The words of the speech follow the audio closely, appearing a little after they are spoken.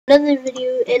another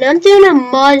video, and I'm doing a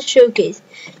mod showcase.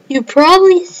 You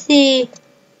probably see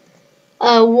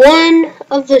one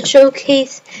of the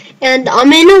showcase, and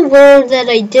I'm in a world that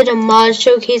I did a mod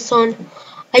showcase on.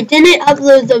 I didn't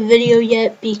upload the video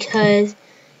yet because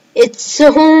it's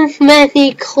so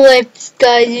many clips,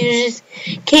 guys. You just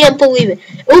can't believe it.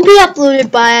 It will be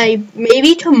uploaded by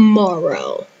maybe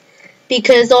tomorrow,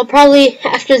 because I'll probably,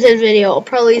 after this video, I'll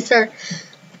probably start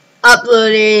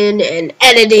uploading and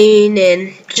editing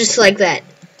and just like that.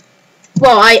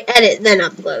 Well, I edit then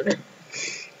upload.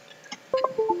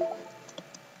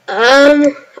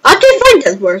 Find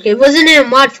does work. It wasn't in a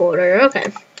mod folder.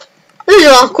 Okay. This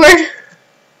is awkward.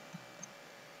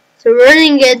 So we're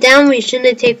running it down. We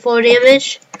shouldn't take full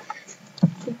damage.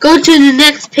 Go to the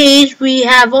next page. We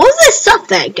have all this stuff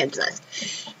that gives us.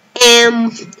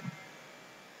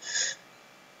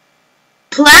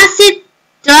 Plastic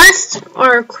dust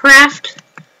or craft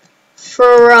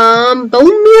from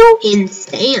bone meal and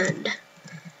sand.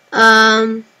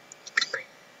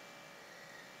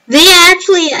 They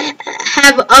actually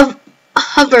have a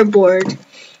hoverboard,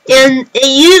 and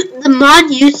the mod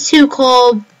used to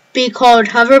be called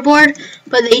hoverboard,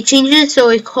 but they changed it so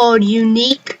it's called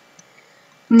unique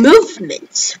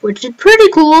movements, which is pretty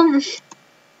cool.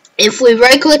 If we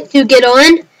right click to get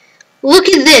on, look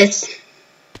at this.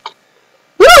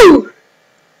 Woo!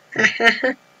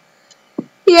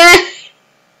 Yeah,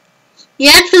 you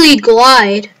actually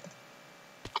glide.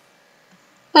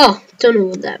 Oh, don't know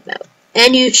what that's about.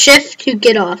 And you shift to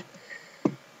get off.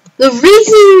 The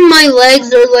reason my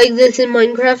legs are like this in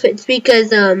Minecraft, it's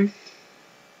because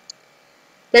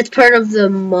that's part of the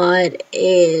mod,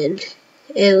 and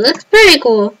it looks pretty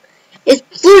cool. It's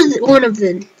one of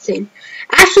the things.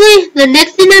 Actually, the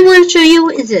next thing I want to show you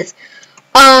is this.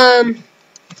 By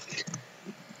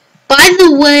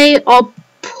the way, I'll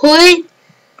put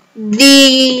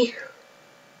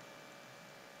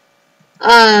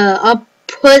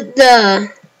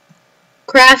the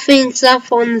crafting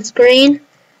stuff on the screen.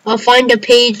 I'll find a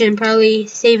page and probably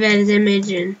save it as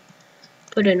image and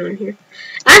put it on here.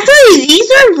 Actually,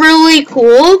 these are really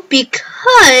cool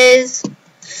because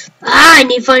I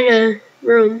need to find a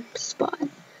room spot.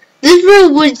 This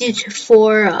room was used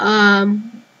for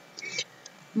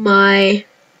my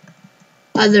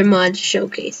other mod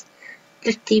showcase.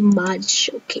 50 mod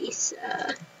showcase.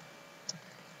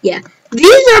 Yeah,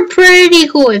 these are pretty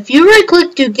cool. If you right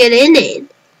click to get in it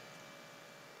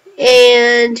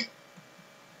and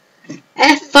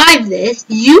F5 this,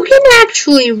 you can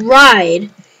actually ride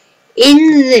in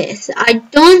this. I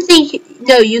don't think,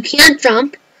 no, you can't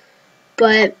jump,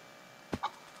 but,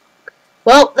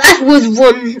 well, that was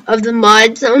one of the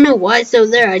mods. I don't know why it's still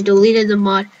there. I deleted the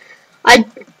mod. I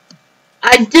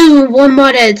do one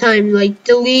mod at a time, like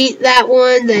delete that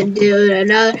one, then do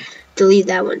another, delete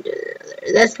that one, do another.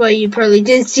 That's why you probably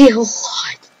didn't see a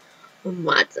lot of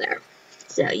mods there.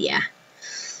 So yeah,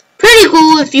 pretty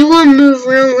cool. If you want to move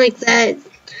around like that,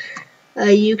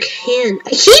 you can. I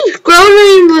keep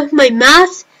scrolling with my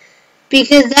mouse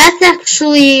because that's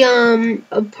actually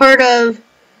a part of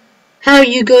how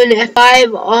you go into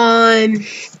F5 on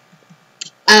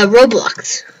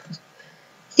Roblox.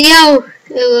 See how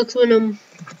it looks when I'm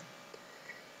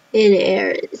in air?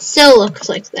 It still looks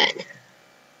like that.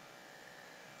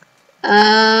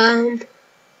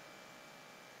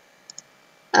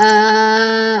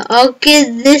 I'll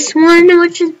get this one,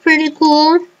 which is pretty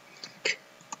cool.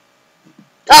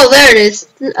 Oh, there it is.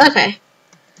 Okay.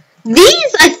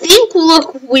 These, I think,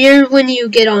 look weird when you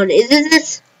get on. Isn't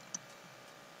this?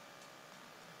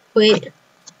 Wait.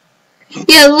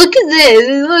 Yeah, look at this.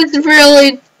 It looks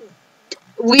really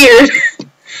weird.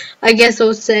 I guess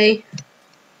I'll say.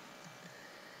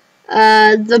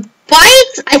 The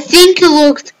bikes, I think it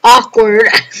looks awkward.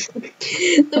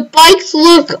 The bikes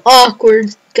look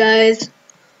awkward, guys.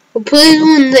 I'll put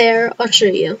one there. I'll show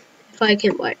you if I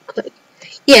can right click.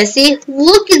 Yeah, see?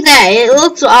 Look at that. It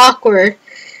looks awkward.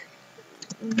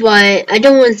 But I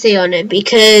don't want to say on it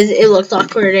because it looks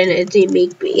awkward and it didn't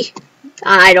make me.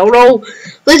 I don't know.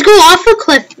 Let's go off a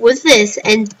cliff with this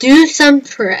and do some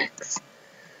tricks.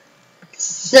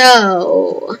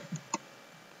 So,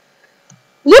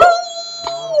 woo!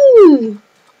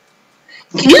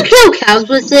 Can you kill cows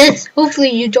with this? Hopefully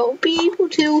you don't be able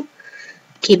to.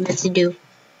 Keep missing do.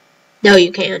 No,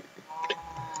 you can't.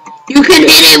 You can hit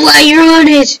it while you're on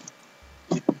it.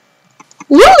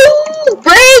 Woo!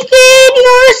 Breaking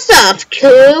your stuff,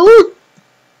 cool.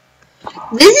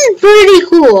 This is pretty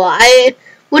cool. I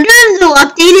wonder if they'll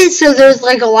update it so there's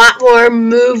like a lot more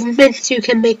movements you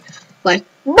can make, like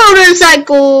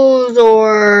motorcycles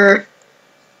or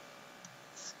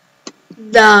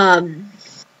the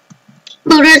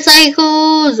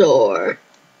motorcycles or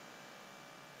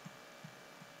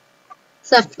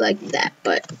stuff like that.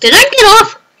 But did I get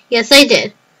off? Yes, I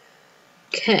did.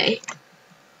 Okay.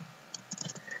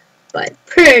 But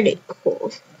pretty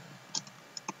cool.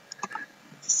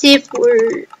 See if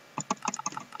we're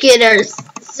get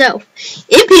ourselves.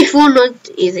 MP4 not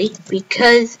easy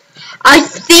because I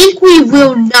think we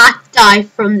will not die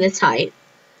from this height.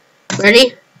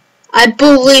 Ready? I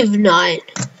believe not.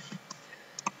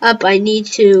 Up, I need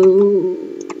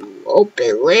to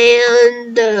open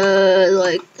land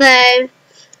like that,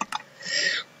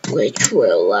 which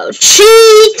will allow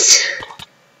cheat.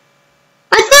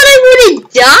 I thought I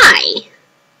wouldn't die.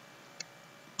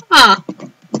 Ah,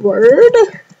 word.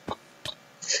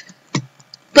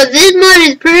 But this mod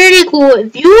is pretty cool.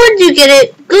 If you want to get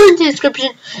it, go into the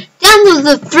description. Download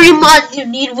the 3 mods you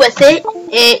need with it.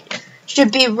 It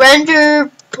should be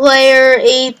render player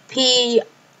AP.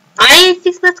 I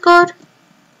think that's called.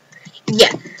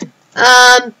 Yeah.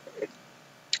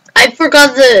 I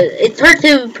forgot it's hard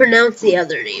to pronounce the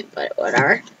other name, but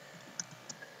whatever.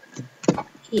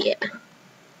 Yeah.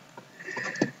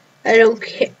 I don't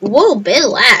care. Whoa, bit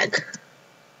lag.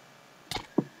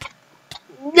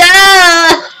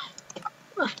 No!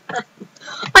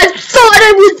 I thought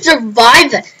I would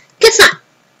survive that. Guess not.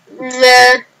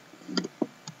 Nah.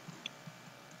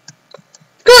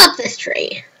 Go up this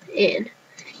tree. And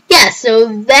yeah, so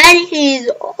that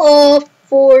is all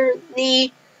for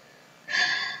the...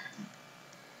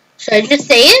 Should I just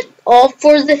say it? All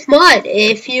for this mod.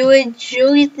 If you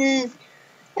enjoyed this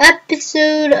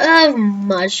episode of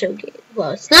Mod Show Game.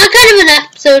 Well, it's not kind of an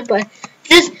episode, but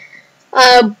just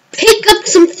pick up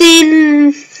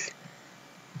something.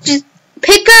 Just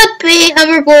pick up a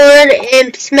hoverboard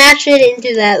and smash it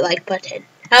into that like button.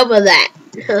 How about that?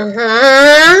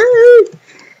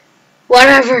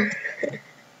 Whatever.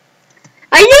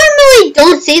 I normally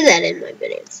don't say that in my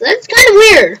videos. That's kind of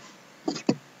weird.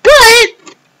 But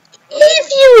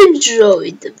if you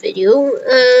enjoyed the video,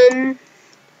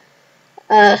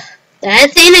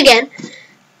 that's it again.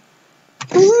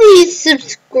 Please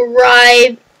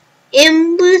subscribe,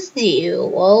 and we'll see you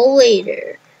all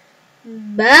later.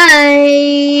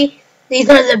 Bye. These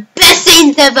are the best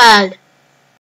things ever.